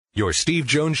Your Steve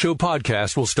Jones Show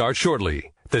podcast will start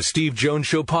shortly. The Steve Jones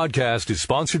Show podcast is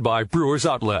sponsored by Brewers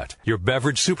Outlet, your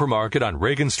beverage supermarket on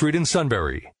Reagan Street in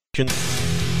Sunbury.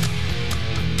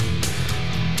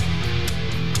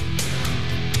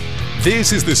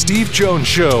 This is the Steve Jones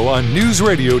Show on News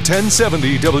Radio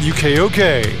 1070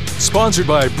 WKOK, sponsored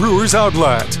by Brewers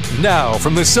Outlet. Now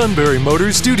from the Sunbury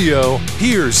Motors Studio,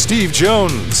 here's Steve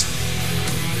Jones.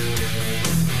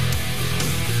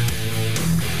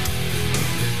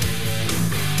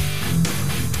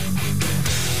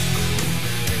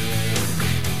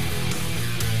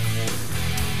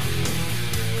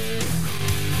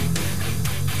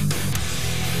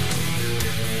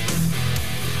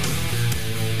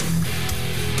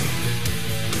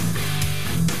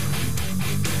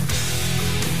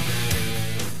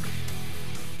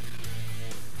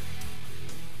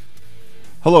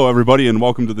 Hello, everybody, and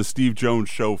welcome to the Steve Jones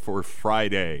Show for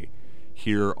Friday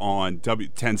here on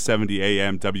 1070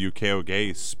 AM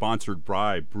WKOK, sponsored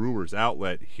by Brewers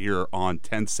Outlet here on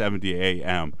 1070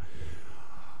 AM.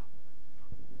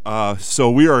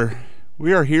 So we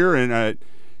are here, and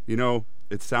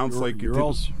it sounds like you're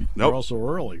also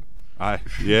early.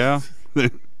 Yeah. All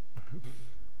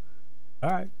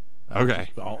right.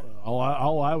 Okay.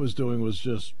 All I was doing was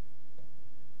just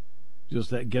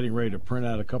that getting ready to print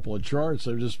out a couple of charts.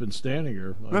 I've just been standing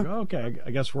here. Like, okay,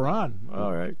 I guess we're on.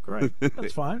 All right, great.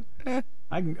 That's fine.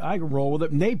 I can roll with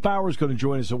it. Nate Bauer is going to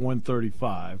join us at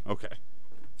 1:35. Okay.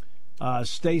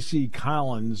 Stacey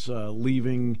Collins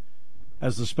leaving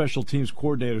as the special teams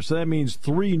coordinator. So that means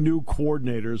 3 new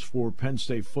coordinators for Penn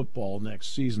State football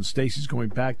next season. Stacey's going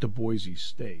back to Boise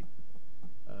State.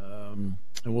 And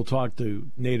we'll talk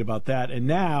to Nate about that. And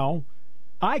now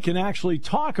I can actually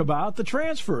talk about the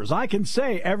transfers. I can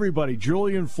say everybody,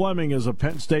 Julian Fleming is a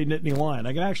Penn State Nittany Lion.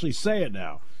 I can actually say it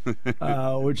now,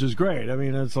 which is great. I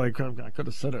mean, it's like I could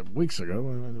have said it weeks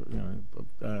ago,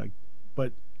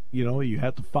 but you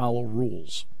have to follow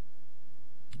rules,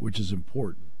 which is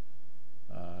important.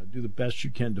 Do the best you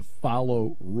can to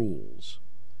follow rules,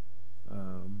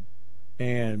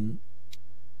 and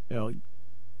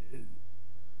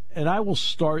I will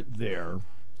start there.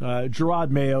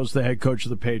 Gerard Mayo's the head coach of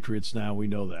the Patriots now. We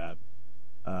know that.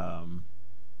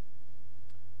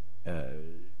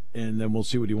 And then we'll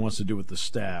see what he wants to do with the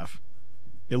staff.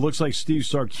 It looks like Steve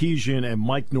Sarkisian and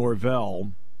Mike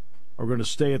Norvell are going to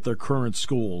stay at their current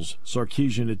schools.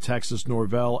 Sarkisian at Texas,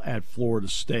 Norvell at Florida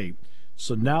State.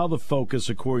 So now the focus,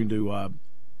 according to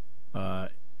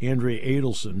Andrea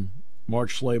Adelson, Mark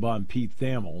Schlabach, and Pete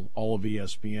Thamel, all of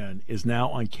ESPN, is now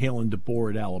on Kalen DeBoer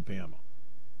at Alabama.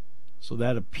 So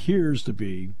that appears to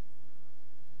be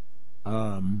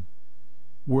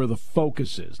where the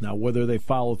focus is. Now, whether they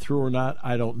follow through or not,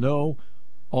 I don't know.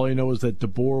 All I know is that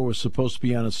DeBoer was supposed to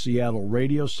be on a Seattle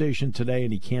radio station today,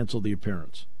 and he canceled the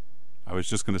appearance. I was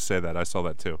just going to say that. I saw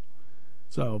that too.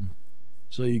 So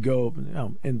you go,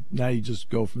 and now you just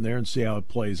go from there and see how it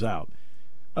plays out.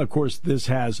 Of course, this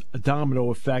has a domino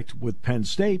effect with Penn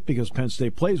State because Penn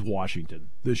State plays Washington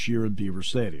this year in Beaver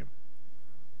Stadium.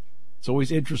 It's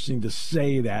always interesting to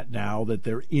say that now that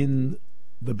they're in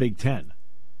the Big Ten.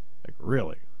 Like,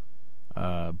 really?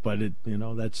 But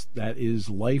that is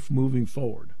life moving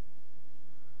forward.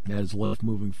 That is life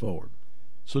moving forward.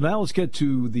 So now let's get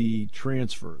to the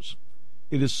transfers.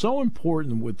 It is so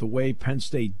important with the way Penn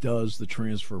State does the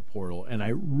transfer portal, and I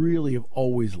really have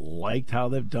always liked how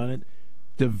they've done it.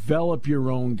 Develop your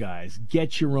own guys.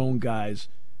 Get your own guys.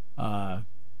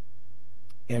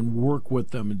 And work with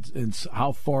them, and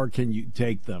how far can you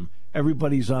take them?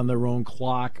 Everybody's on their own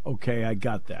clock. Okay, I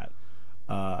got that.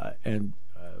 And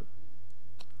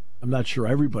I'm not sure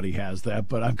everybody has that,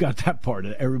 but I've got that part.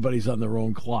 Everybody's on their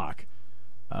own clock.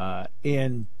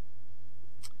 And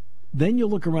then you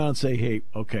look around and say, hey,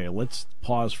 okay, let's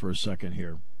pause for a second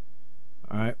here.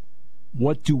 All right,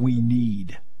 what do we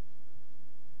need?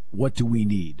 What do we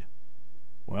need?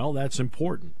 Well, that's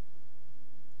important.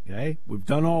 Okay, we've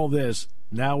done all this.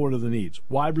 Now what are the needs?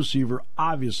 Wide receiver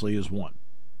obviously is one.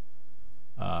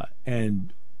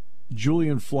 And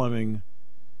Julian Fleming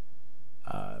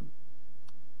I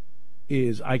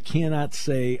cannot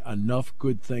say enough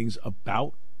good things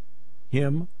about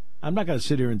him. I'm not going to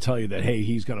sit here and tell you that, hey,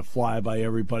 he's going to fly by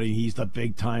everybody. He's the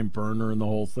big-time burner and the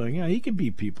whole thing. Yeah, he can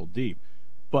beat people deep.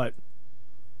 But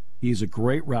he's a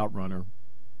great route runner.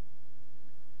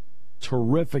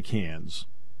 Terrific hands.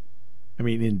 I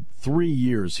mean, in 3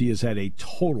 years, he has had a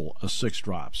total of 6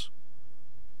 drops.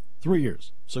 3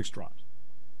 years, 6 drops.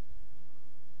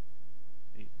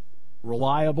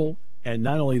 Reliable, and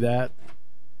not only that,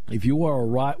 if you are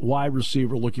a wide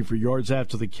receiver looking for yards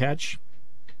after the catch,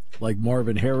 like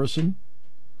Marvin Harrison,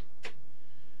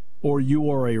 or you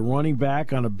are a running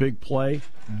back on a big play,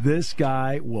 this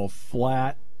guy will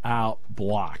flat out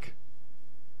block.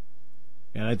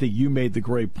 And I think you made the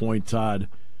great point, Todd,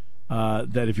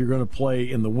 that if you're going to play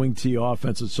in the wing T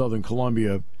offense at Southern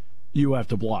Columbia, you have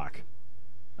to block.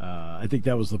 I think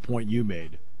that was the point you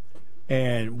made,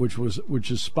 and which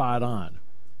is spot on.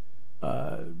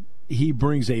 He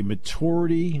brings a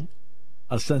maturity,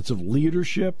 a sense of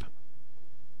leadership,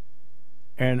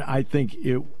 and I think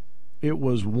it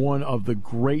was one of the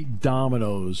great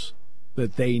dominoes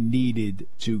that they needed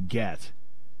to get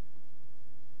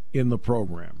in the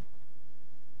program.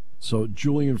 So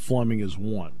Julian Fleming is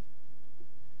one.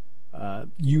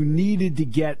 You needed to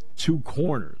get two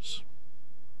corners,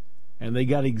 and they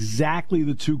got exactly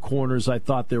the two corners I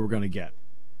thought they were going to get.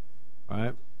 All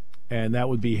right? And that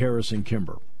would be Harris and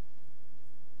Kimber.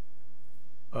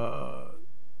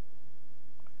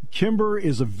 Kimber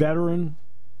is a veteran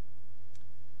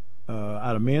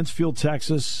out of Mansfield,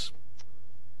 Texas.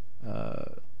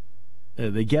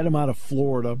 They get him out of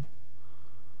Florida.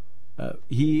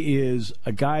 He is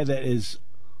a guy that is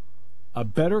a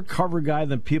better cover guy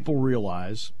than people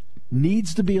realize.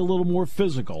 Needs to be a little more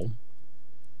physical.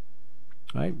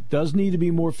 Right? Does need to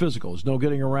be more physical. There's no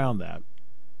getting around that.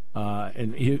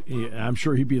 And I'm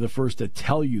sure he'd be the first to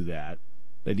tell you that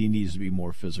he needs to be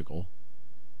more physical.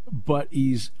 But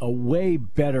he's a way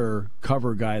better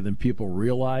cover guy than people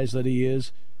realize that he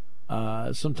is.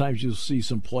 Sometimes you'll see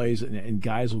some plays and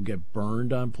guys will get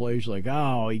burned on plays like,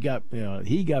 oh, he got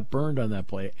burned on that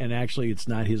play, and actually it's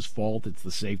not his fault, it's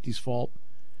the safety's fault.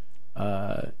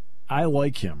 I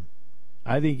like him.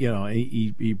 I think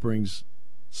he brings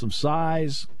some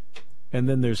size, and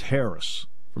then there's Harris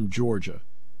from Georgia.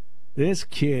 This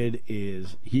kid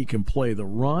he can play the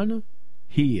run.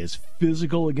 He is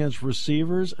physical against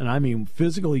receivers, and I mean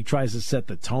physical. He tries to set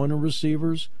the tone of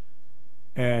receivers,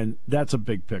 and that's a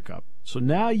big pickup. So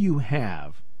now you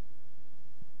have,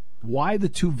 why the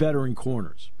two veteran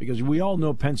corners? Because we all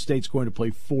know Penn State's going to play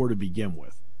four to begin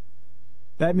with.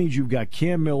 That means you've got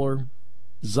Cam Miller,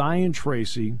 Zion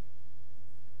Tracy,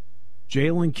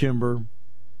 Jalen Kimber,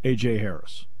 A.J.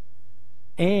 Harris.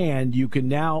 And you can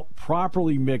now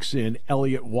properly mix in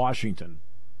Elliott Washington,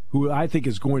 who I think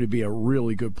is going to be a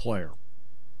really good player.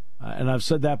 And I've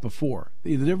said that before.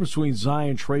 The difference between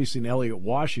Zion Tracy and Elliott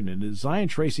Washington is Zion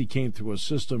Tracy came through a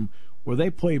system where they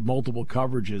played multiple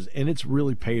coverages, and it's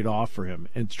really paid off for him.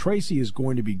 And Tracy is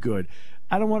going to be good.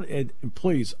 I don't want, and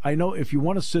please, I know if you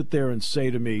want to sit there and say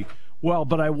to me, well,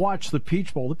 but I watched the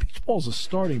Peach Bowl. The Peach Bowl is a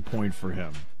starting point for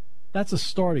him. That's a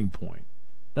starting point.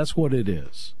 That's what it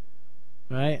is.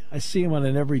 Right? I see him on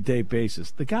an everyday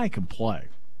basis. The guy can play.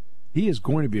 He is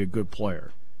going to be a good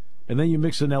player. And then you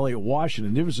mix in Elliott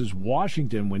Washington. There was this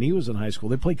Washington when he was in high school.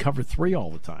 They played cover 3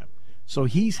 all the time. So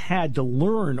he's had to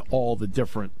learn all the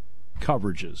different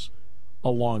coverages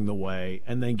along the way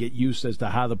and then get used as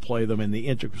to how to play them and the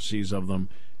intricacies of them.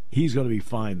 He's going to be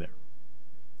fine there.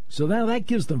 So now that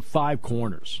gives them 5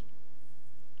 corners.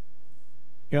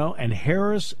 And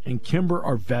Harris and Kimber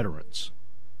are veterans.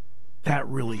 That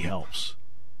really helps.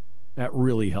 That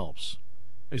really helps.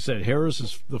 I said Harris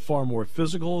is the far more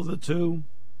physical of the two,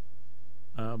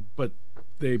 but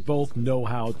they both know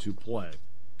how to play.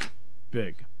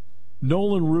 Big.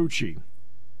 Nolan Rucci.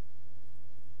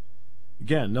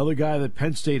 Again, another guy that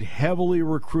Penn State heavily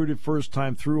recruited first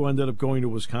time through, ended up going to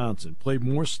Wisconsin. Played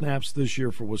more snaps this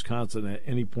year for Wisconsin at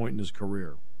any point in his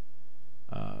career.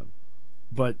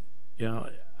 But,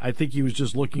 I think he was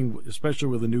just looking, especially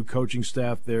with the new coaching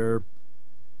staff there,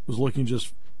 was looking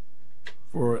just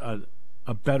for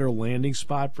a better landing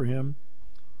spot for him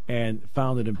and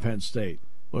found it in Penn State.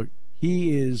 Look,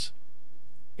 he is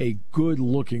a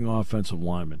good-looking offensive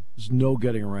lineman. There's no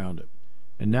getting around it.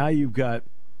 And now you've got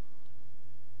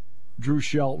Drew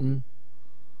Shelton,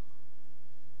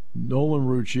 Nolan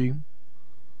Rucci,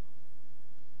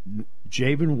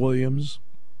 Javen Williams.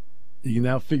 You can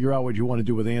now figure out what you want to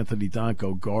do with Anthony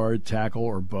Donko, guard, tackle,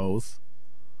 or both.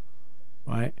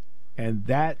 Right? And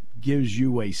that gives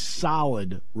you a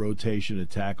solid rotation at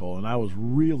tackle. And I was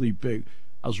really big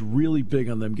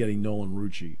on them getting Nolan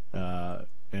Rucci.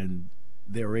 And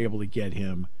they were able to get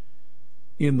him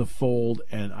in the fold.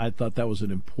 And I thought that was an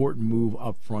important move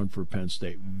up front for Penn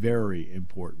State. Very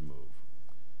important move.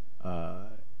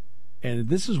 And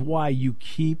this is why you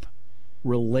keep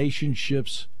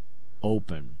relationships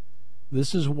open.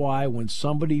 This is why when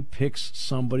somebody picks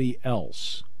somebody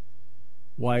else,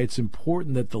 why it's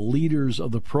important that the leaders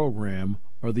of the program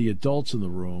are the adults in the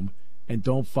room and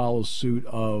don't follow suit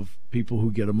of people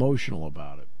who get emotional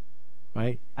about it.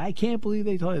 Right? I can't believe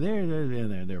they tell you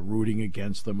they're rooting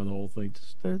against them and the whole thing.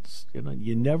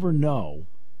 You never know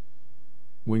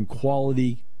when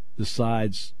quality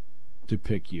decides to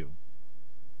pick you.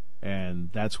 And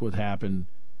that's what happened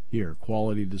here.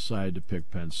 Quality decided to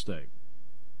pick Penn State,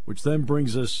 which then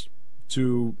brings us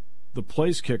to the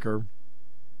place kicker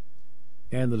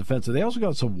and the defensive. They also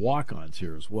got some walk-ons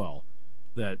here as well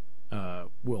that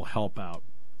will help out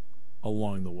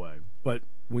along the way. But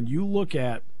when you look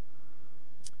at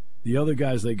the other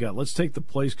guys they got, let's take the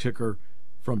place kicker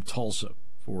from Tulsa,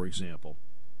 for example.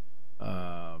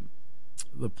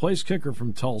 The place kicker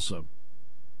from Tulsa,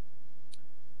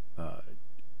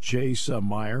 Chase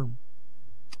Meyer.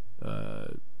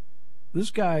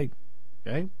 This guy,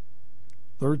 okay,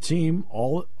 third team,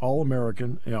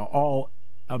 All-American, All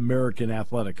American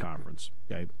Athletic Conference.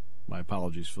 Okay, my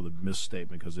apologies for the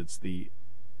misstatement because it's the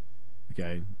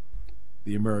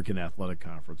American Athletic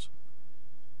Conference.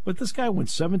 But this guy went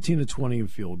 17 of 20 in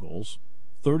field goals,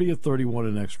 30 of 31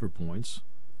 in extra points.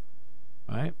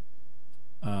 All right,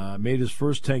 made his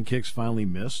first 10 kicks, finally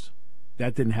missed.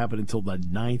 That didn't happen until the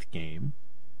 9th game.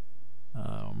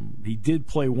 He did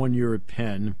play 1 year at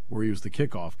Penn where he was the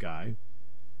kickoff guy,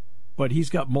 but he's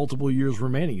got multiple years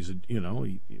remaining.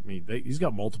 He's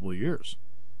got multiple years.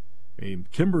 I mean,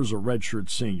 Kimber's a redshirt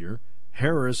senior.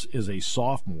 Harris is a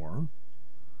sophomore,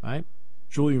 right?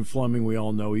 Julian Fleming, we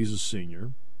all know he's a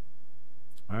senior,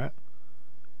 all right?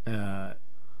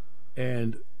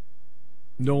 And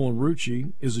Nolan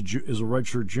Rucci is a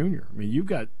redshirt junior. I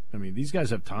mean, these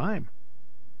guys have time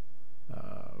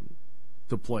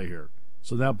to play here.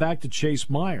 So now back to Chase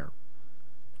Meyer.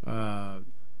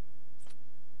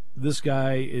 This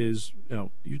guy is,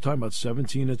 you're talking about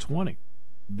 17 to 20.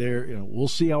 We'll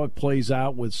see how it plays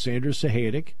out with Sander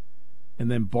Sahadic, and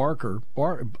then Barker.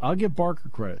 I'll give Barker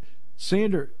credit.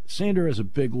 Sander has a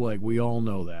big leg. We all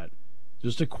know that.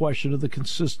 Just a question of the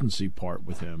consistency part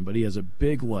with him, but he has a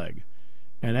big leg.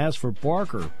 And as for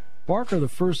Barker, the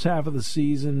first half of the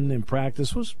season in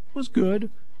practice was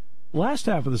good. Last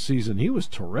half of the season, he was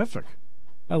terrific.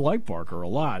 I like Barker a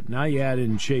lot. Now you add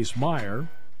in Chase Meyer,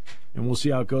 and we'll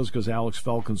see how it goes because Alex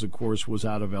Felkins, of course, was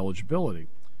out of eligibility.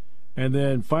 And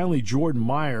then finally, Jordan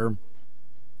Meyer,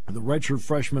 the redshirt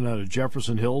freshman out of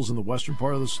Jefferson Hills in the western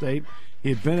part of the state. He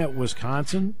had been at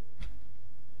Wisconsin,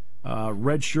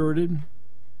 redshirted.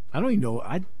 I don't even know.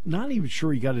 I'm not even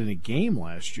sure he got in a game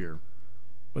last year.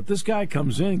 But this guy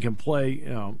comes in and can play,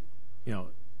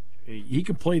 he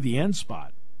can play the end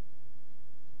spot.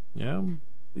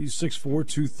 He's 6'4",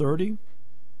 230.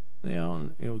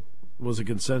 Was a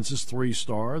consensus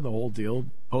 3-star, the whole deal.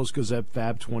 Post-Gazette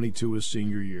Fab 22 his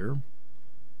senior year.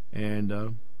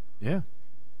 And,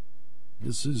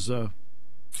 this is,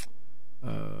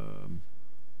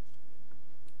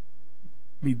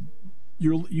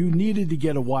 you needed to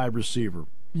get a wide receiver.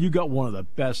 You got one of the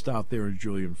best out there in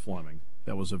Julian Fleming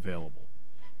that was available.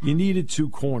 You needed 2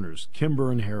 corners, Kimber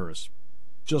and Harris,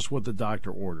 just what the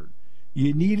doctor ordered.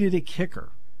 You needed a kicker,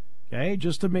 okay,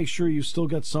 just to make sure you still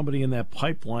got somebody in that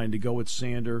pipeline to go with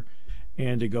Sander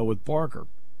and to go with Barker.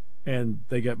 And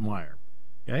they got Meyer,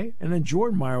 okay? And then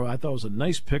Jordan Meyer, I thought was a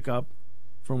nice pickup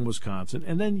from Wisconsin.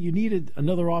 And then you needed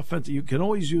another offense. You can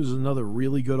always use another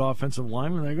really good offensive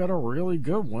lineman. They got a really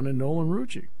good one in Nolan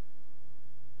Rucci.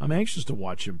 I'm anxious to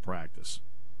watch him practice.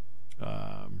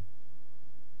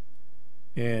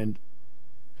 And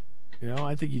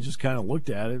I think you just kind of looked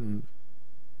at it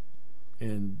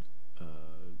and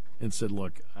said,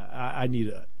 "Look, I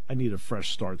need a fresh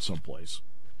start someplace,"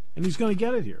 and he's going to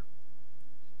get it here.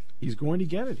 He's going to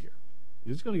get it here.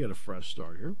 He's going to get a fresh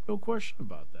start here. No question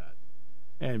about that.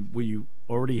 And you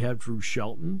already have Drew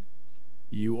Shelton,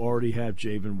 you already have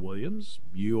Javen Williams,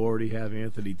 you already have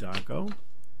Anthony Donko.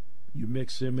 You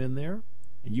mix him in there,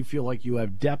 and you feel like you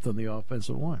have depth on the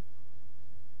offensive line.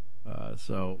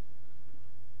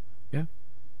 Yeah.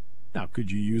 Now,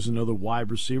 could you use another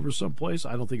wide receiver someplace?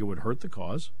 I don't think it would hurt the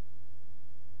cause.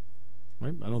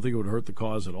 Right? I don't think it would hurt the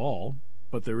cause at all.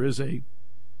 But there is a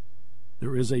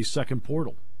second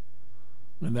portal,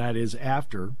 and that is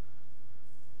after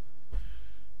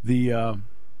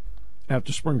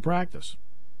spring practice.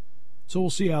 So we'll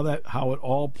see how it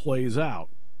all plays out.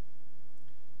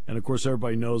 And of course,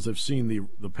 everybody knows they've seen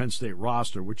the Penn State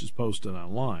roster, which is posted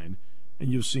online, and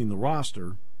you've seen the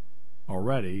roster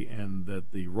already, and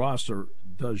that the roster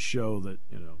does show that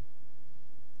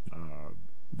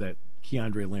that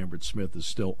Keandre Lambert-Smith is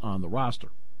still on the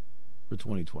roster for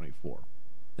 2024.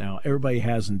 Now, everybody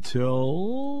has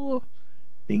until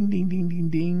ding, ding, ding, ding,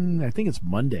 ding. I think it's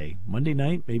Monday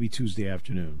night, maybe Tuesday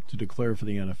afternoon, to declare for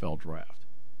the NFL draft.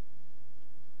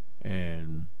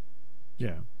 And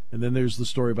and then there's the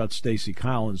story about Stacey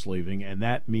Collins leaving, and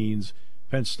that means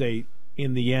Penn State,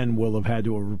 in the end, will have had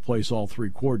to replace all 3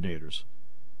 coordinators.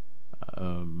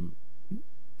 And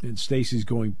Stacey's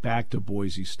going back to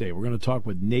Boise State. We're going to talk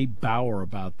with Nate Bauer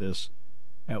about this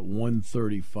at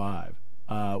 1:35.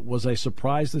 Was I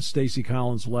surprised that Stacey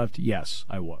Collins left? Yes,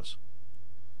 I was.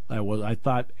 I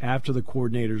thought after the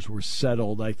coordinators were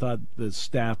settled, I thought the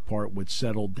staff part would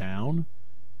settle down.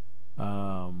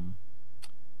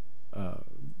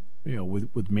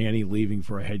 With Manny leaving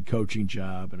for a head coaching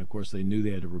job, and of course they knew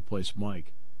they had to replace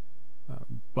Mike.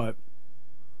 But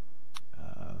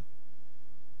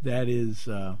that is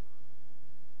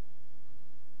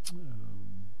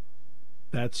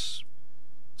that's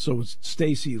so it's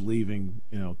Stacey leaving,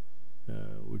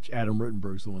 which Adam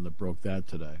Rittenberg's the one that broke that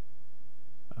today.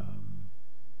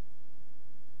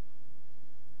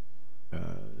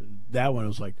 That one I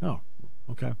was like, oh,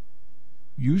 okay.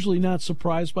 Usually not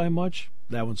surprised by much.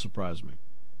 That one surprised me.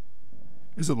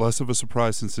 Is it less of a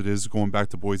surprise since it is going back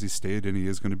to Boise State and he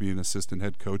is going to be an assistant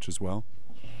head coach as well?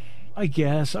 I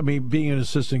guess. I mean, being an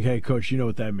assistant head coach, you know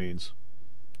what that means,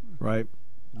 right?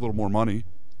 A little more money.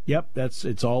 Yep,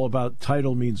 it's all about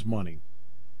title means money.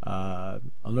 I'll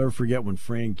never forget when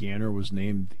Fran Ganner was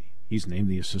named. He's named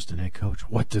the assistant head coach.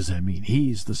 What does that mean?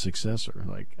 He's the successor.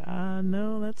 Like,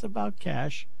 no, that's about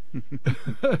cash.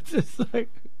 Just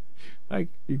like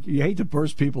you hate to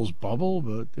burst people's bubble,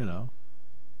 but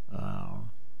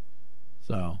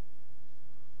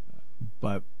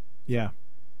but yeah.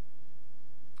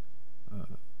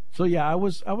 I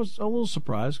was a little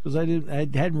surprised because I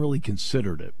hadn't really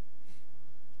considered it.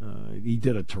 He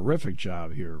did a terrific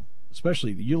job here,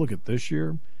 especially you look at this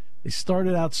year. They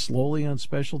started out slowly on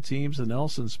special teams, and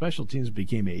Nelson special teams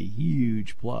became a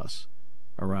huge plus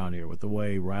around here with the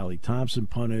way Riley Thompson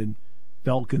punted,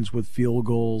 Felkins with field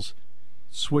goals,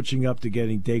 switching up to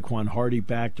getting Daquan Hardy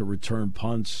back to return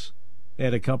punts. They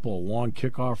had a couple of long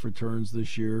kickoff returns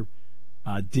this year.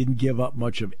 Didn't give up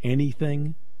much of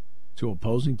anything to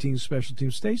opposing teams' special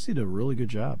teams. Stacey did a really good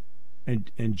job.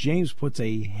 And James puts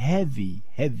a heavy,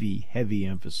 heavy, heavy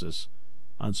emphasis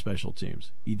on special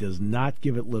teams. He does not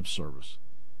give it lip service.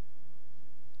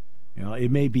 It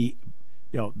may be,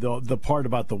 the part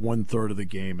about the 1/3 of the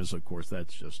game is, of course,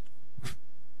 that's just...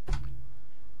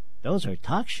 Those are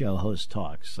talk show host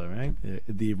talks, all right?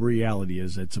 The reality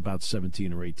is it's about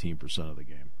 17 or 18% of the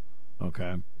game,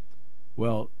 okay?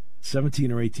 Well,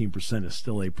 17 or 18% is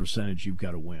still a percentage you've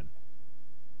got to win.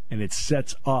 And it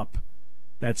sets up,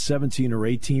 that 17 or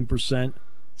 18%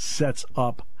 sets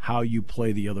up how you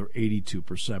play the other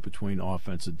 82% between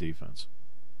offense and defense.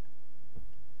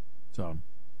 So,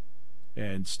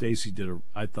 and Stacey did,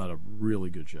 I thought, a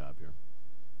really good job here.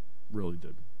 Really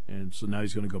did. And so now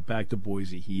he's going to go back to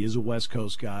Boise. He is a West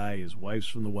Coast guy. His wife's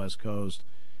from the West Coast.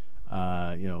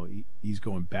 He's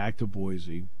going back to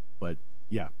Boise. But,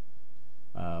 yeah.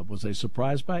 Was I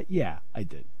surprised by it? Yeah, I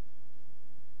did.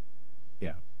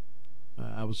 Yeah.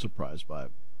 I was surprised by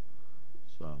it.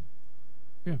 So,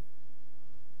 yeah.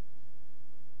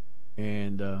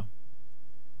 And,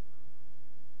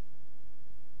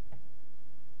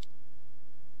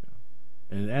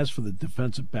 and as for the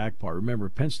defensive back part, remember,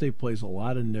 Penn State plays a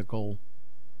lot of nickel,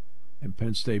 and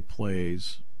Penn State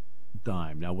plays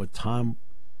dime. Now, what Tom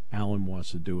Allen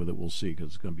wants to do with it, we'll see, because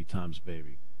it's going to be Tom's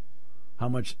baby. How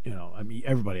much,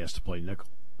 everybody has to play nickel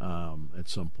at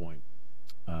some point.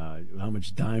 How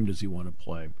much dime does he want to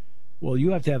play? Well,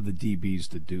 you have to have the DBs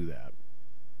to do that.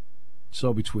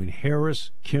 So between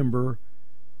Harris, Kimber,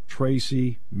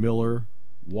 Tracy, Miller,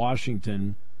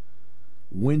 Washington,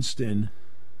 Winston,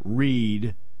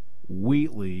 Reed,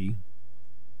 Wheatley,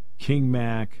 King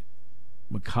Mack,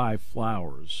 Mekhi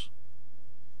Flowers,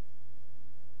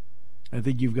 I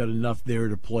think you've got enough there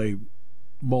to play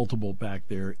multiple back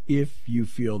there if you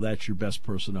feel that's your best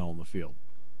personnel in the field.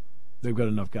 They've got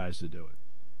enough guys to do it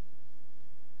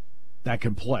that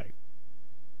can play.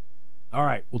 All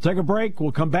right, we'll take a break.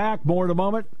 We'll come back. More in a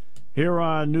moment here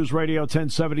on News Radio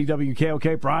 1070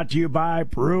 WKOK, brought to you by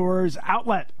Brewers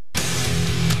Outlet.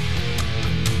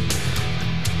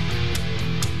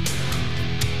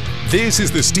 This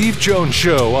is the Steve Jones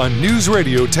Show on News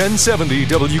Radio 1070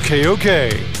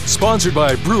 WKOK, sponsored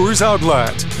by Brewers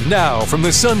Outlet. Now from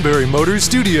the Sunbury Motors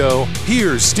Studio,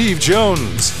 here's Steve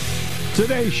Jones.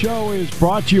 Today's show is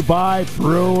brought to you by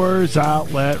Brewers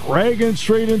Outlet, Reagan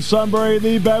Street in Sunbury,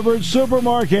 the beverage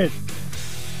supermarket.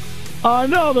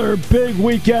 Another big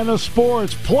weekend of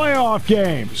sports, playoff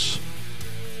games.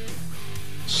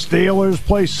 Steelers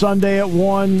play Sunday at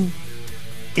 1.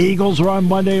 Eagles are on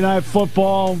Monday Night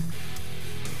Football.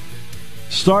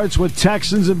 Starts with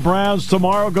Texans and Browns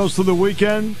tomorrow, goes through the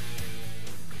weekend. In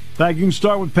fact, you can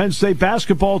start with Penn State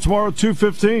basketball tomorrow at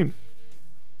 2:15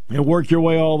 and work your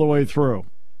way all the way through.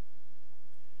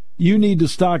 you need to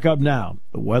stock up now.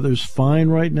 The weather's fine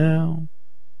right now.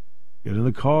 Get in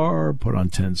the car, put on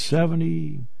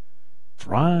 1070,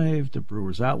 drive to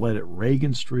Brewers Outlet at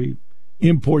Reagan Street.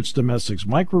 Imports, domestics,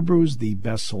 microbrews, the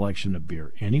best selection of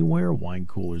beer anywhere. Wine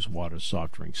coolers, water,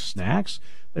 soft drinks, snacks.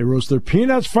 They roast their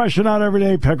peanuts fresh and out every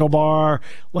day. Pickle bar,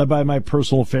 led by my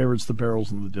personal favorites, the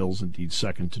Barrels and the Dills, indeed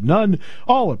second to none.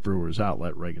 All at Brewers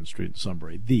Outlet, Reagan Street in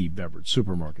Sunbury, the beverage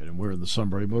supermarket. And we're in the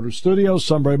Sunbury Motors studio.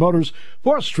 Sunbury Motors,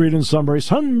 4th Street in Sunbury.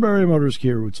 Sunbury Motors,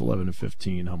 Kia routes 11 and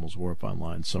 15. Hummel's Wharf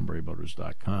online,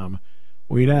 sunburymotors.com.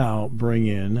 We now bring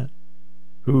in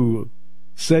who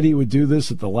said he would do this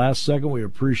at the last second. We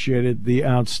appreciated the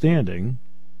outstanding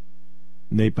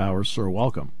Nate Bauer. Sir,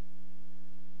 welcome.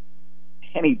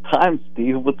 Anytime,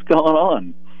 Steve. What's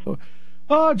going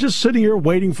on? Just sitting here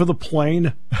waiting for the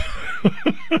plane.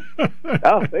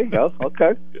 Oh, there you go.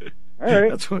 Okay. All right.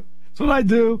 That's what I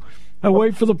do. I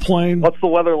wait for the plane. What's the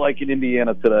weather like in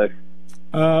Indiana today?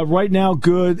 Right now,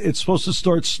 good. It's supposed to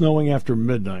start snowing after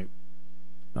midnight.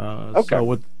 Okay.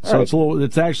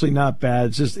 It's actually not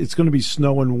bad. It's going to be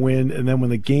snow and wind, and then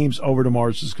when the game's over tomorrow,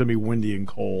 it's just going to be windy and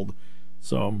cold.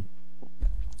 So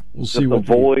we'll see.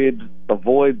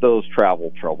 Avoid those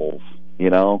travel troubles. You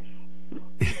know,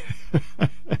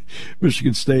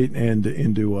 Michigan State and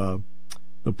into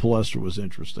the Palestra was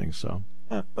interesting. So,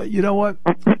 but you know what?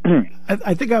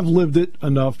 I think I've lived it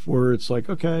enough where it's like,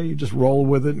 okay, you just roll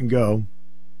with it and go.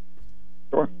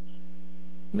 Sure.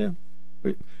 Yeah.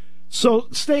 So,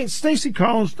 Stacey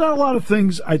Collins, not a lot of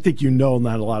things, I think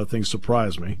not a lot of things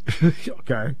surprise me.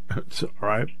 Okay. All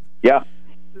right. Yeah.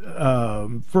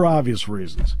 For obvious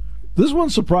reasons. This one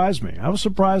surprised me. I was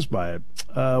surprised by it.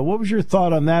 What was your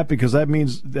thought on that? Because that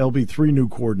means there'll be 3 new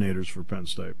coordinators for Penn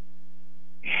State.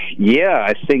 Yeah,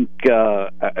 I think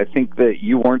that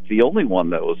you weren't the only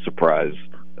one that was surprised.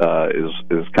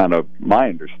 Is kind of my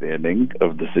understanding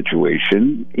of the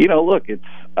situation. You know, look, it's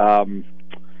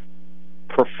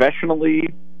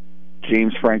professionally,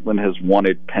 James Franklin has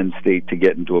wanted Penn State to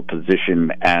get into a position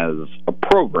as a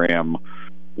program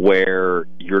where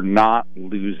you're not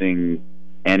losing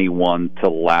anyone to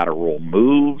lateral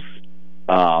moves,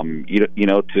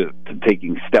 to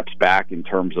taking steps back in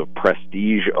terms of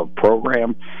prestige of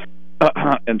program.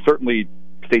 And certainly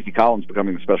Stacey Collins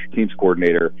becoming the special teams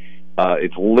coordinator,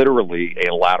 it's literally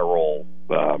a lateral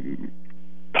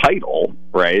title,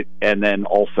 right? And then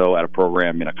also at a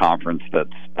program in a conference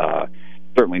that's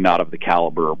certainly not of the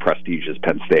caliber or prestige as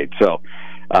Penn State. So,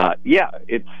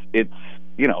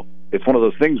 it's one of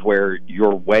those things where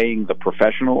you're weighing the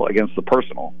professional against the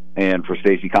personal. And for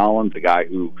Stacey Collins, a guy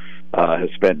who has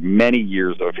spent many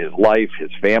years of his life,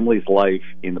 his family's life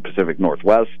in the Pacific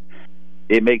Northwest,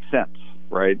 it makes sense,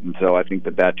 right? And so I think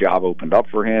that job opened up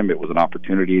for him. It was an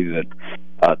opportunity that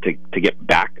to get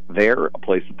back there, a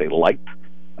place that they liked.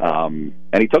 And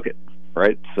he took it,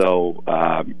 right? So,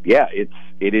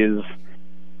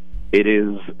 it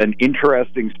is an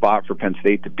interesting spot for Penn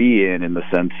State to be in the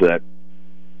sense that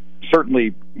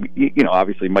certainly,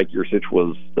 obviously Mike Yurcich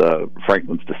was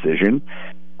Franklin's decision.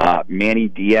 Manny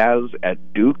Diaz at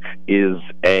Duke is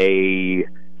a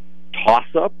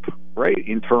toss-up, right,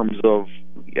 in terms of,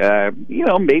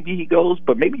 maybe he goes,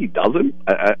 but maybe he doesn't.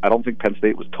 I don't think Penn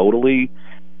State was totally...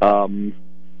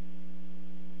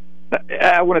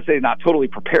 I want to say not totally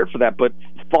prepared for that, but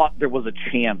thought there was a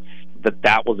chance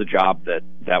that was a job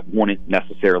that wouldn't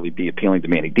necessarily be appealing to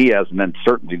Manny Diaz. And then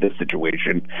certainly this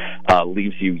situation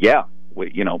leaves you,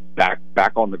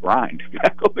 back on the grind,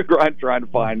 trying to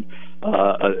find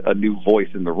a new voice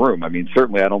in the room. I mean,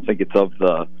 certainly I don't think it's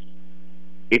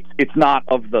it's not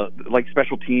of the, like,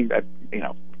 special team.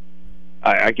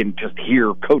 I can just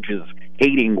hear coaches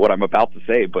hating what I'm about to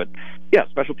say, but yeah,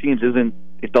 special teams doesn't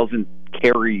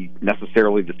carry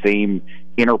necessarily the same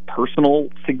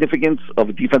interpersonal significance of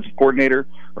a defensive coordinator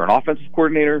or an offensive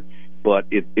coordinator, but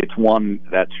it's one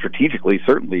that strategically,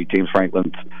 certainly, James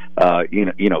Franklin's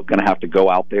going to have to go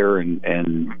out there and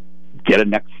get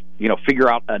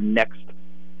figure out a next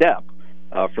step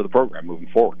for the program moving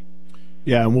forward.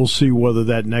 Yeah, and we'll see whether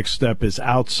that next step is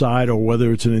outside or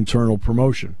whether it's an internal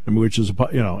promotion, which is,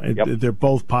 they're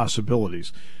both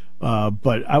possibilities.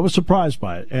 But I was surprised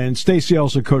by it. And Stacey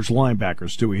also coached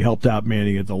linebackers, too. He helped out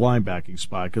Manning at the linebacking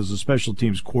spot because the special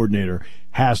teams coordinator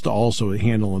has to also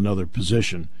handle another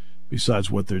position besides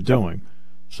what they're doing.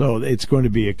 So it's going to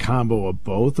be a combo of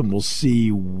both, and we'll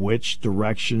see which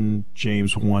direction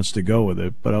James wants to go with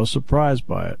it. But I was surprised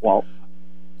by it. Well,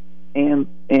 and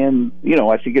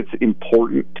I think it's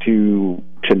important to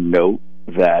note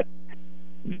that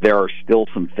there are still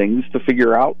some things to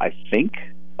figure out, I think,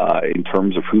 in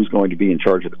terms of who's going to be in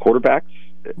charge of the quarterbacks.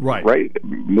 Right.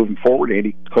 Moving forward,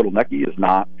 Andy Kotelnicki is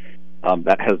not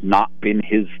That has not been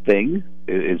his thing,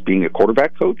 is being a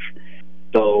quarterback coach.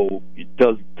 So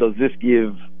does this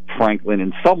give Franklin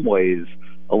in some ways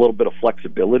a little bit of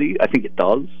flexibility? I think it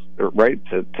does, right?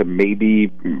 To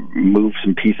maybe move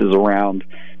some pieces around,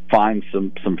 find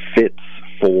some fits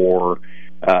for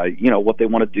what they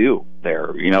want to do there.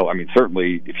 I mean,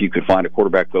 certainly if you could find a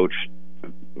quarterback coach,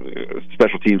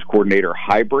 special teams coordinator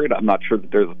hybrid, I'm not sure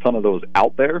that there's a ton of those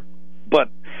out there, but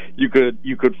you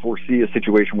could foresee a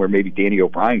situation where maybe Danny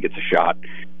O'Brien gets a shot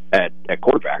at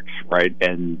quarterbacks, right?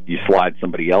 And you slide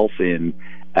somebody else in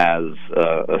as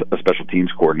a special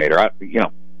teams coordinator. I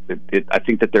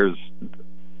think that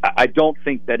I don't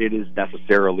think that it is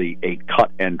necessarily a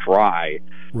cut and dry.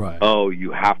 Right. Oh,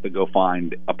 you have to go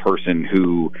find a person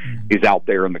who is out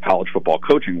there in the college football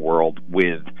coaching world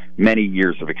with many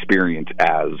years of experience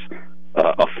as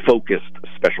a focused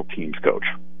special teams coach.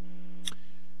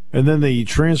 And then the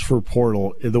transfer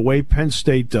portal, the way Penn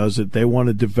State does it, they want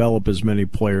to develop as many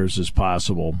players as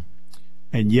possible.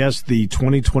 And yes, the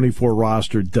 2024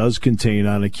 roster does contain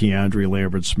on a Keandre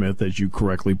Lambert-Smith, as you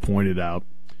correctly pointed out.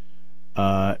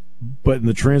 But in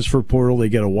the transfer portal, they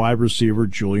get a wide receiver,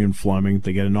 Julian Fleming.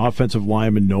 They get an offensive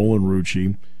lineman, Nolan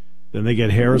Rucci. Then they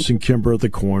get Harrison Kimber at the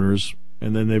corners.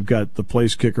 And then they've got the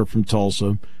place kicker from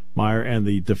Tulsa, Meyer, and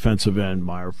the defensive end,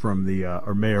 Mayer from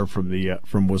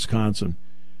Wisconsin.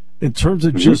 In terms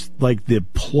of just like the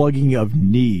plugging of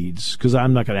needs, because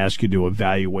I'm not going to ask you to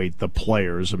evaluate the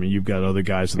players. I mean, you've got other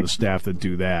guys on the staff that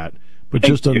do that. But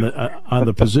just on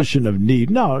the position of need,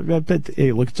 no. But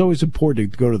hey, look, it's always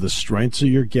important to go to the strengths of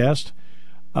your guest,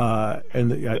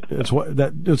 and that's what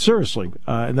seriously,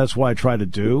 and that's why I try to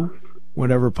do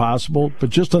whenever possible. But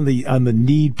just on the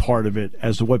need part of it,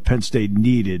 as to what Penn State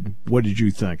needed, what did you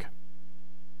think?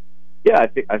 Yeah,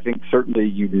 I think certainly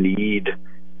you need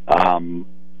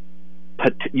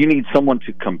someone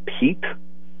to compete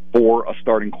for a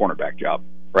starting cornerback job,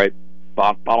 right?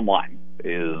 Bottom line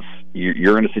is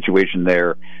you're in a situation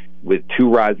there with two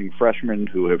rising freshmen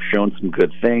who have shown some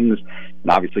good things, and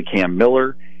obviously Cam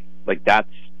Miller. Like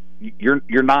you're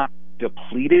not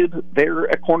depleted there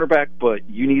at cornerback, but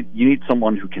you need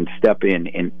someone who can step in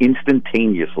and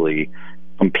instantaneously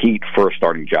compete for a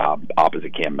starting job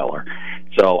opposite Cam Miller.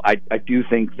 So I do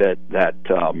think that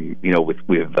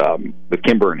with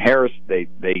Kimber and Harris, they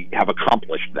have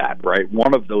accomplished that, right?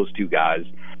 One of those two guys,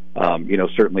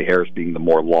 certainly Harris being the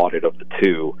more lauded of the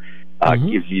two,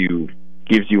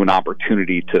 gives you an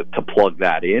opportunity to plug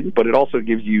that in, but it also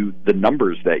gives you the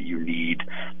numbers that you need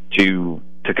to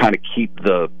kind of keep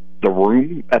the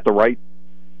room at the right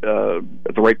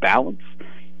balance.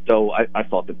 So I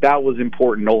thought that was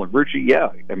important. Nolan Rucci, yeah.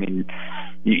 I mean,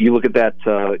 you look at that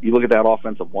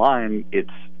offensive line. It's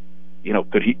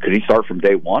could he start from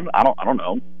day one? I don't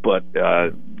know, but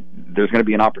there's going to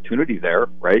be an opportunity there,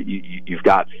 right? You've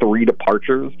got three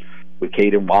departures with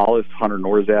Caden Wallace, Hunter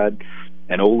Norzad,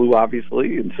 and Olu,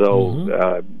 obviously, and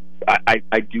so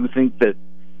I do think that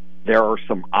there are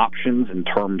some options in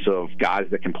terms of guys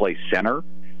that can play center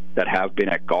that have been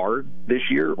at guard this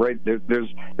year, right? There's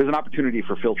an opportunity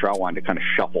for Phil Trautwein to kind of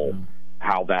shuffle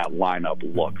how that lineup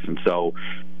looks, and so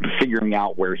figuring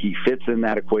out where he fits in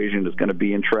that equation is going to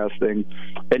be interesting.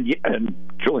 And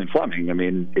Julian Fleming, I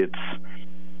mean,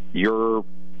 you're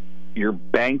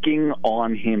banking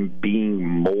on him being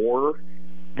more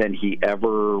than he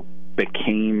ever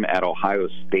became at Ohio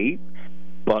State,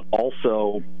 but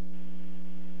also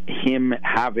him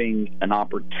having an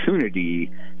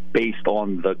opportunity based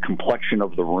on the complexion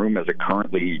of the room as it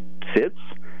currently sits,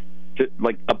 to,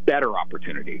 like a better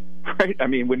opportunity, right? I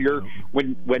mean,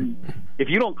 if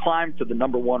you don't climb to the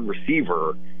number one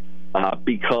receiver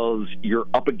because you're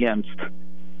up against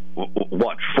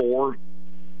what, 4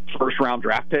 first-round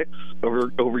draft picks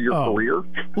over your career?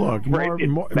 Look,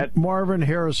 right? Marvin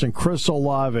Harrison, Chris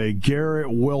Olave, Garrett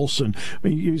Wilson. I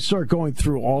mean, you start going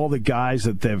through all the guys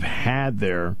that they've had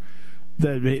there.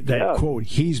 That quote,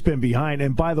 he's been behind.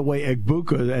 And by the way,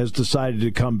 Egbuka has decided to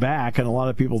come back, and a lot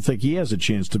of people think he has a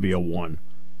chance to be a 1.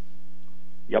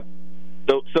 Yep.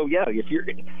 So yeah,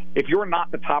 if you're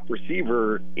not the top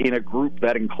receiver in a group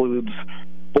that includes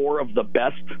 4 of the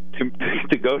best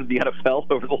to go to the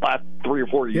NFL over the last 3 or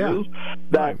 4 years,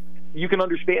 you can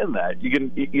understand that. You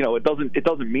can, it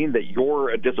doesn't mean that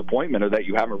you're a disappointment or that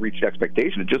you haven't reached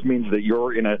expectation. It just means that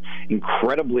you're in an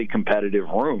incredibly competitive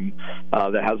room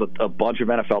that has a bunch of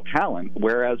NFL talent.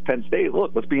 Whereas Penn State,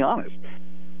 look, let's be honest,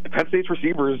 Penn State's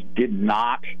receivers did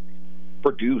not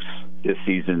produce this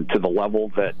season to the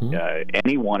level that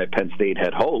anyone at Penn State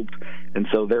had hoped. And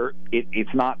so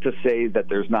it's not to say that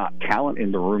there's not talent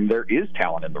in the room. There is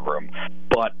talent in the room,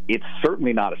 but it's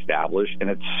certainly not established, and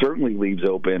it certainly leaves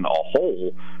open a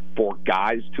hole for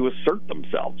guys to assert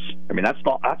themselves. I mean, that's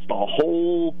the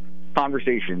whole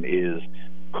conversation is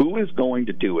who is going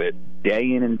to do it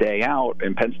day in and day out,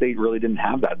 and Penn State really didn't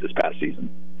have that this past season.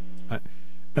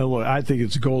 And look, I think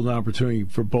it's a golden opportunity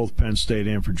for both Penn State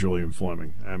and for Julian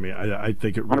Fleming. I mean, I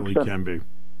think it really 100%. can be.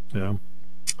 Yeah.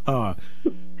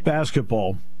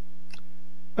 Basketball.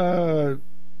 They've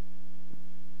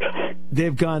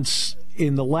gone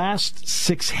in the last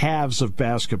 6 halves of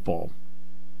basketball.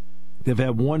 They've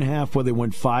had one half where they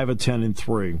went 5 of 10 and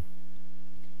 3.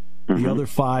 The other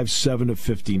 5, 7 of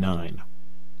 59.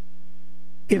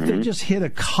 If they just hit a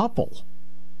couple,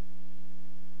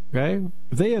 okay?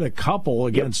 If they hit a couple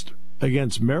against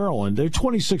Maryland, they're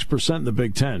 26% in the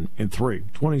Big Ten in 3.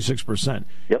 26%.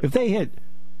 Yep. If they hit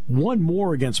one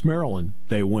more against Maryland,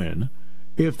 they win.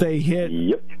 If they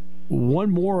hit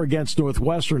one more against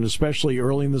Northwestern, especially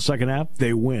early in the second half,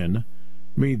 they win.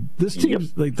 I mean, this team,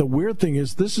 like, the weird thing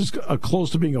is this is close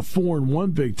to being a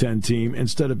 4-1 Big Ten team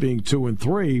instead of being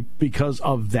 2-3 because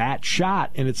of that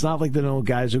shot. And it's not like they know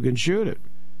guys who can shoot it.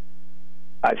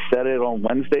 I said it on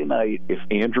Wednesday night. If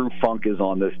Andrew Funk is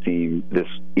on this team, this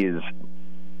is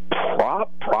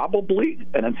probably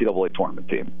an NCAA tournament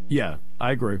team. Yeah,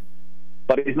 I agree.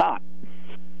 But he's not.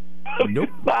 Nope.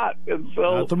 He's not. And so,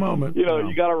 not at the moment. You know,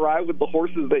 you got to ride with the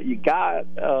horses that you got.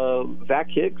 Zach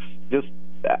Hicks just,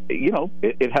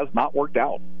 it has not worked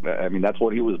out. I mean, that's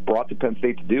what he was brought to Penn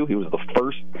State to do. He was the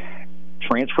first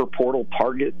transfer portal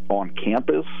target on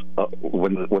campus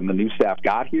when the new staff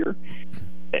got here.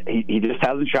 He just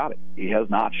hasn't shot it. He has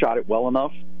not shot it well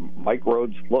enough. Mike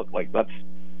Rhodes, let's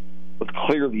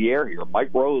clear the air here. Mike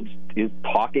Rhodes is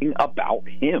talking about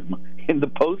him in the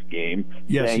post game,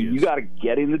 saying you got to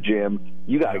get in the gym,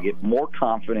 you got to get more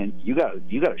confident, you got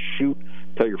to shoot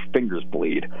till your fingers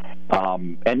bleed.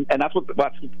 And that's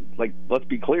like. Let's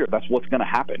be clear. That's what's going to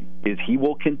happen. Is he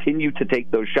will continue to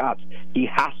take those shots. He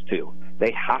has to.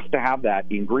 They have to have that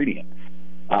ingredient.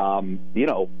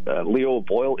 Leo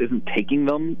Boyle isn't taking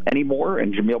them anymore,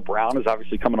 and Jameel Brown is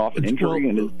obviously coming off an injury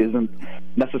and isn't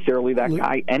necessarily that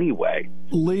guy anyway.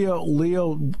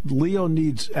 Leo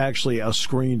needs actually a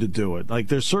screen to do it. Like,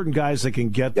 there's certain guys that can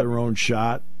get their own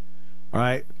shot. All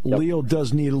right, Leo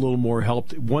does need a little more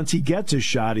help. Once he gets his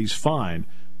shot, he's fine,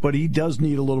 but he does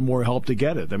need a little more help to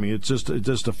get it. I mean, it's just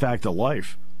a fact of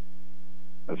life.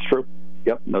 That's true.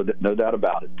 Yep, no doubt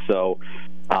about it. So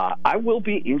I will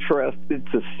be interested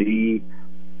to see.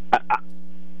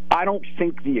 I don't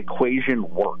think the equation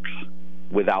works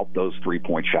without those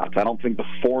 3-point shots. I don't think the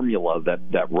formula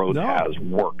that Rhodes has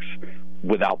works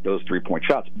without those 3-point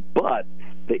shots. But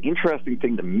the interesting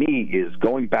thing to me is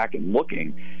going back and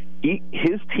looking.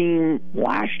 His team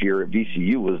last year at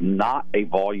VCU was not a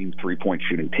volume 3-point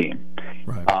shooting team.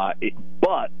 Right.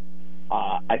 But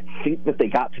I think that they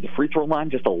got to the free throw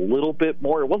line just a little bit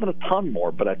more. It wasn't a ton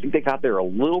more, but I think they got there a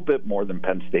little bit more than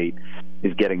Penn State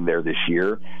is getting there this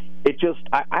year.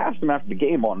 I asked him after the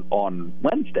game on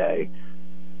Wednesday.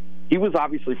 He was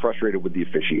obviously frustrated with the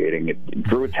officiating. It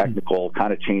drew a technical,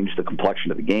 kind of changed the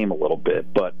complexion of the game a little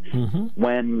bit. But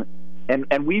when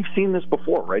we've seen this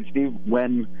before, right, Steve?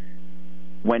 When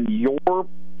your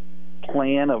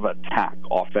plan of attack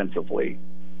offensively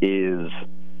is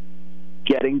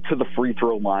getting to the free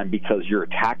throw line because you're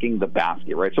attacking the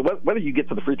basket, right? So whether you get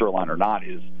to the free throw line or not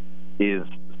is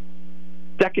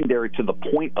secondary to the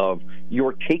point of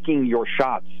you're taking your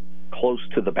shots close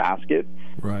to the basket.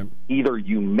 Right. Either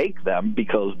you make them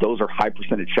because those are high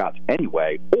percentage shots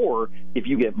anyway, or if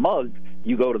you get mugged,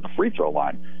 you go to the free throw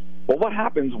line. Well, what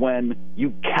happens when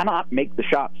you cannot make the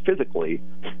shots physically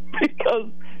because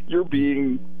you're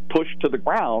being pushed to the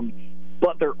ground,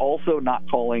 but they're also not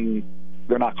calling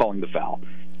the foul?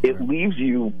 It leaves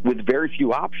you with very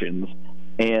few options,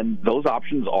 and those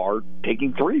options are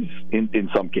taking threes in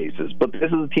some cases. But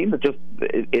this is a team that just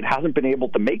it hasn't been able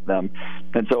to make them,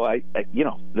 and so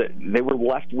they were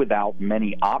left without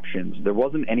many options. There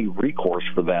wasn't any recourse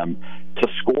for them to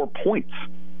score points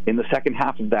in the second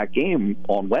half of that game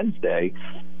on Wednesday,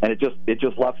 and it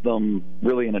just left them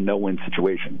really in a no-win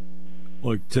situation.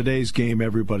 Look, today's game,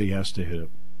 everybody has to hit it.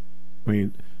 I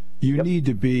mean, you need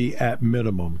to be at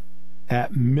minimum,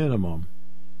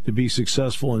 to be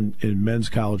successful in men's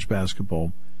college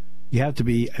basketball. You have to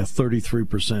be a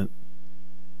 33%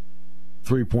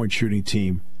 three-point shooting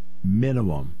team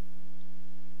minimum,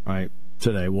 right,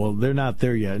 today. Well, they're not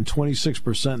there yet, and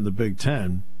 26% in the Big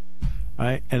Ten.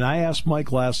 Right? And I asked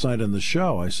Mike last night on the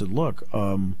show, I said, look,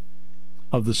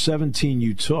 of the 17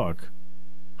 you took,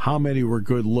 how many were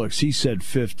good looks? He said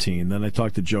 15. Then I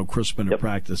talked to Joe Crispin at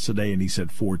practice today, and he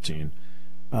said 14.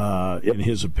 In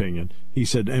his opinion, he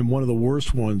said, and one of the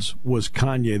worst ones was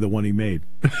Kanye, the one he made.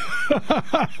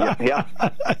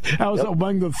 That was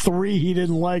among the 3 he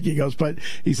didn't like. He goes, but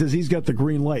he says he's got the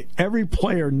green light. Every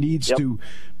player needs to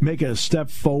make a step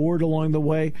forward along the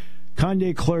way.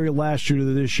 Kanye Clary last year to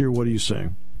this year, what are you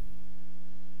saying?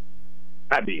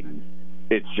 I mean,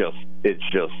 it's just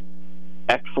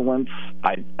excellence.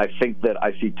 I think that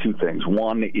I see 2 things.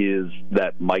 One is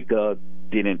that Micah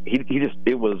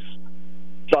it was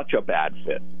such a bad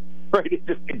fit, right? It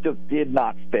just did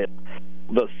not fit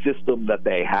the system that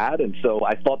they had, and so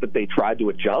I thought that they tried to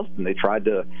adjust, and they tried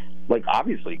to,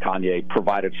 obviously Kanye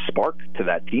provided spark to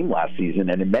that team last season,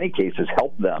 and in many cases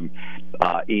helped them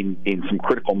in some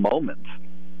critical moments.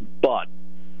 But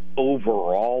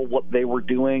overall, what they were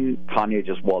doing, Kanye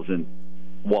just wasn't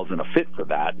a fit for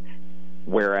that.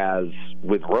 Whereas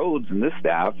with Rhodes and this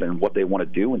staff and what they want to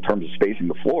do in terms of spacing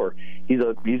the floor, he's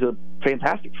a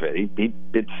fantastic fit.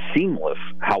 It's seamless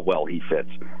how well he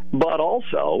fits. But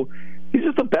also, he's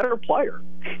just a better player.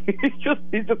 He's just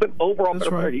an overall better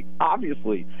player. He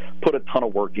obviously put a ton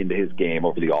of work into his game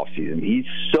over the offseason. He's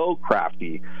so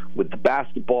crafty with the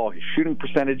basketball. His shooting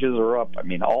percentages are up. I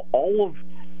mean, all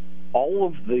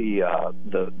of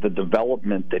the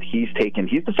development that he's taken,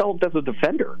 he's developed as a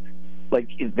defender.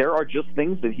 There are just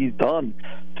things that he's done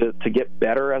to get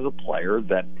better as a player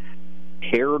that,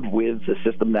 paired with the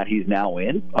system that he's now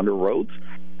in under Rhodes,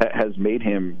 has made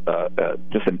him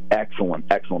just an excellent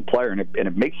player. And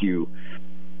it makes you,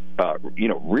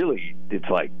 really, it's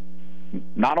like,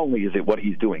 not only is it what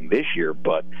he's doing this year,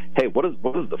 but, hey, what does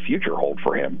the future hold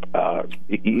for him?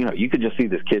 You could just see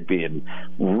this kid being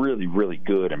really, really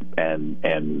good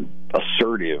and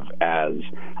assertive as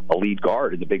a lead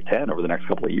guard in the Big Ten over the next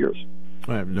couple of years.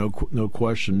 I have no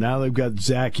question. Now they've got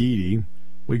Zach Edey.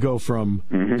 We go from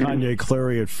Kanye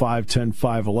Clary at 5'10",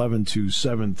 5'11" to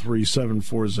 7'3",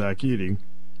 7'4", Zach Edey.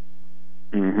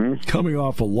 Coming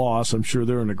off a loss, I'm sure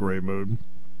they're in a great mood.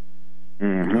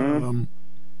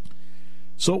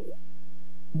 So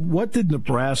what did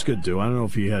Nebraska do? I don't know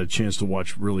if you had a chance to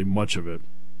watch really much of it.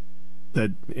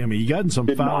 He got in some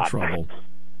foul trouble.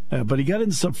 But he got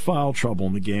in some foul trouble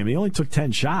in the game. He only took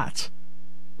 10 shots.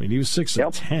 I mean, he was 6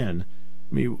 of 10.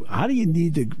 I mean, how do you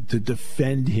need to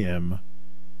defend him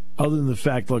other than the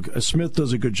fact, look, Smith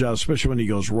does a good job, especially when he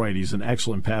goes right. He's an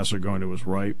excellent passer going to his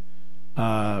right.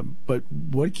 But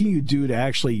what can you do to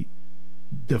actually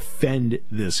defend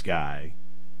this guy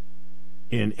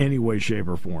in any way, shape,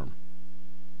 or form?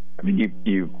 I mean,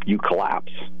 you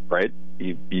collapse, right?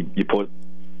 You put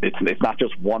it's not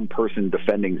just one person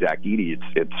defending Zach Edey.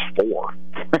 It's 4.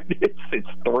 It's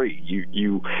 3.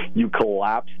 You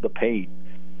collapse the paint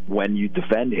when you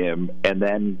defend him, and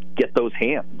then get those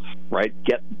hands right.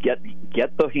 Get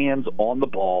the hands on the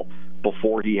ball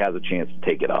before he has a chance to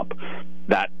take it up.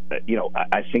 That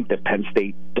I think that Penn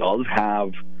State does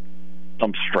have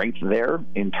some strength there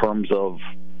in terms of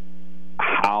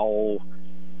how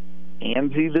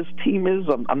handsy this team is.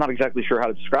 I'm not exactly sure how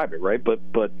to describe it, right?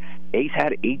 But Ace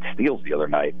had 8 steals the other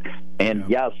night, and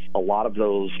yes, a lot of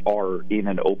those are in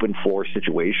an open floor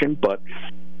situation. But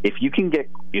if you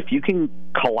can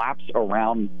collapse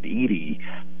around Edey,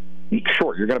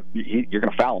 sure, you're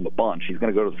gonna foul him a bunch. He's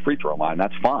gonna go to the free throw line.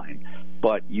 That's fine,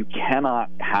 but you cannot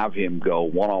have him go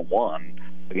 1-on-1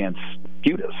 against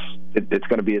Putis. It's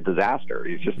going to be a disaster.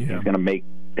 He's going to make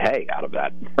hay out of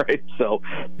that, right? So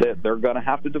they're going to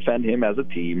have to defend him as a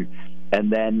team, and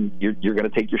then you're going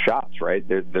to take your shots, right?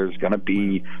 There's going to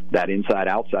be that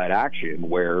inside-outside action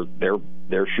where their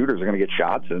shooters are going to get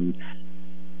shots, and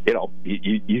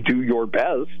you do your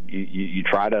best. You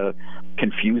try to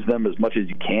confuse them as much as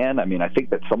you can. I mean, I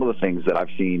think that some of the things that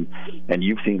I've seen, and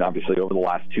you've seen obviously over the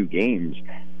last 2 games,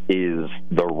 is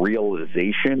the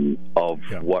realization of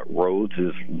what Rhodes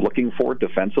is looking for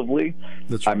defensively.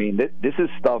 That's right. I mean, this is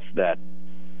stuff that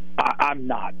I'm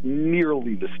not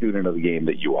nearly the student of the game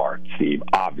that you are, Steve,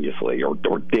 obviously, or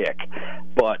Dick,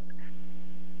 but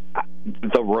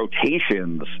the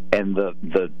rotations and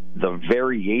the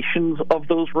variations of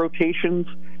those rotations,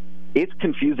 it's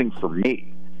confusing for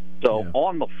me. So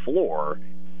on the floor,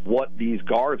 what these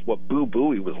guards, what Boo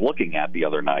Buie was looking at the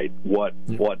other night, what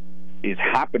is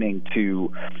happening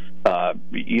to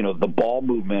the ball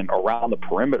movement around the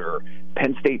perimeter,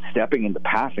 Penn State stepping into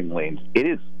passing lanes, it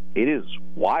is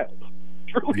wild.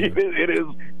 Truly,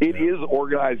 it is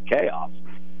organized chaos.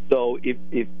 So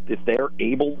if they're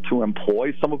able to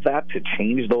employ some of that to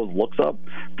change those looks up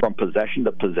from possession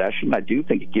to possession, I do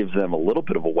think it gives them a little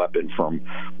bit of a weapon from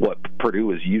what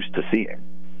Purdue is used to seeing.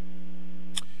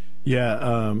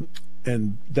 Yeah,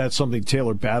 and that's something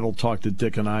Taylor Battle talked to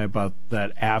Dick and I about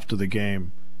that after the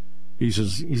game. He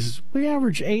says we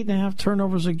average 8.5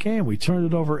 turnovers a game. We turned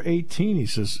it over 18. He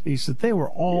said they were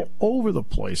all over the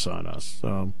place on us.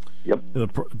 Yep.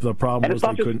 The problem was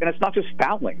they couldn't. And it's not just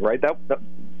fouling, right? That's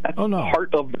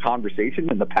part of the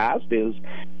conversation in the past. Is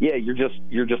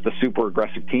you're just a super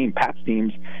aggressive team. Pat's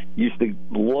teams used to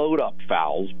load up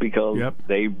fouls because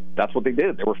that's what they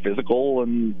did. They were physical,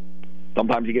 and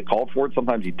sometimes you get called for it,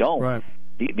 sometimes you don't. Right.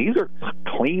 These are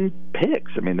clean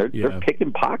picks. I mean, they're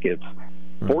picking pockets,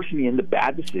 forcing you into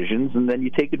bad decisions, and then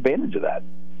you take advantage of that.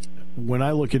 When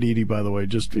I look at Edey, by the way,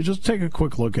 just take a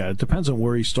quick look at it. Depends on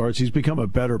where he starts. He's become a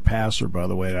better passer, by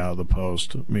the way, out of the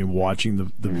post. I mean, watching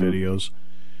the videos.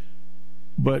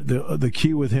 But the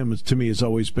key with him, to me, has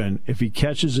always been if he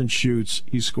catches and shoots,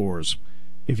 he scores.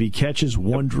 If he catches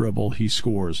one dribble, he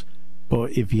scores.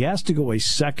 But if he has to go a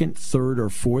second, third, or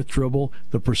fourth dribble,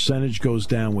 the percentage goes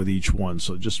down with each one.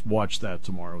 So just watch that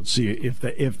tomorrow and see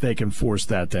if they can force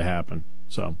that to happen.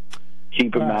 So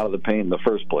keep him out of the paint in the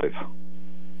first place.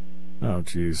 Oh,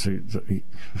 geez.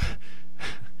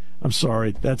 I'm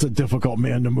sorry. That's a difficult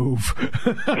man to move.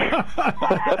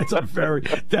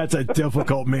 That's a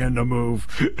difficult man to move.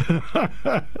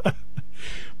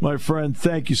 My friend,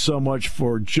 thank you so much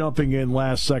for jumping in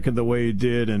last second the way you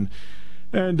did and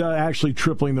actually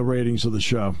tripling the ratings of the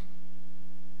show.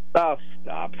 Oh,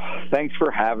 stop. Thanks for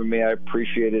having me. I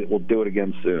appreciate it. We'll do it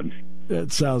again soon.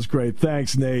 That sounds great.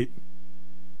 Thanks, Nate.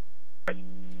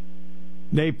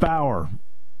 Nate Bauer,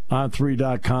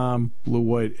 on3.com, Blue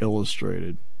White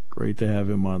Illustrated. Great to have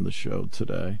him on the show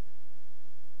today.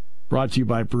 Brought to you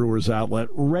by Brewers Outlet,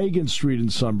 Reagan Street in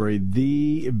Sunbury,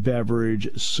 the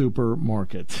beverage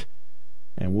supermarket.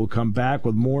 And we'll come back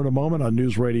with more in a moment on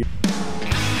News Radio.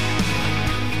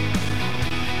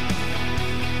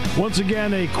 Once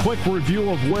again, a quick review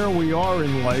of where we are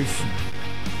in life.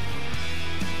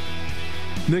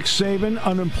 Nick Saban,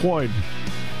 unemployed.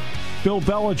 Bill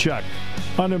Belichick,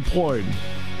 unemployed.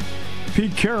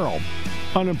 Pete Carroll,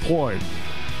 unemployed.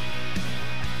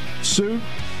 Suit,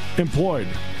 employed.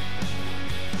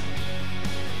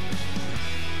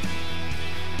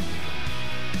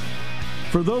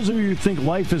 For those of you who think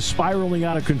life is spiraling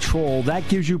out of control, that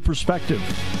gives you perspective.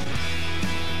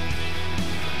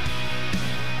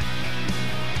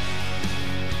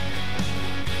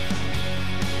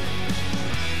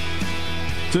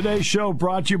 Today's show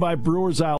brought to you by Brewers Outlet.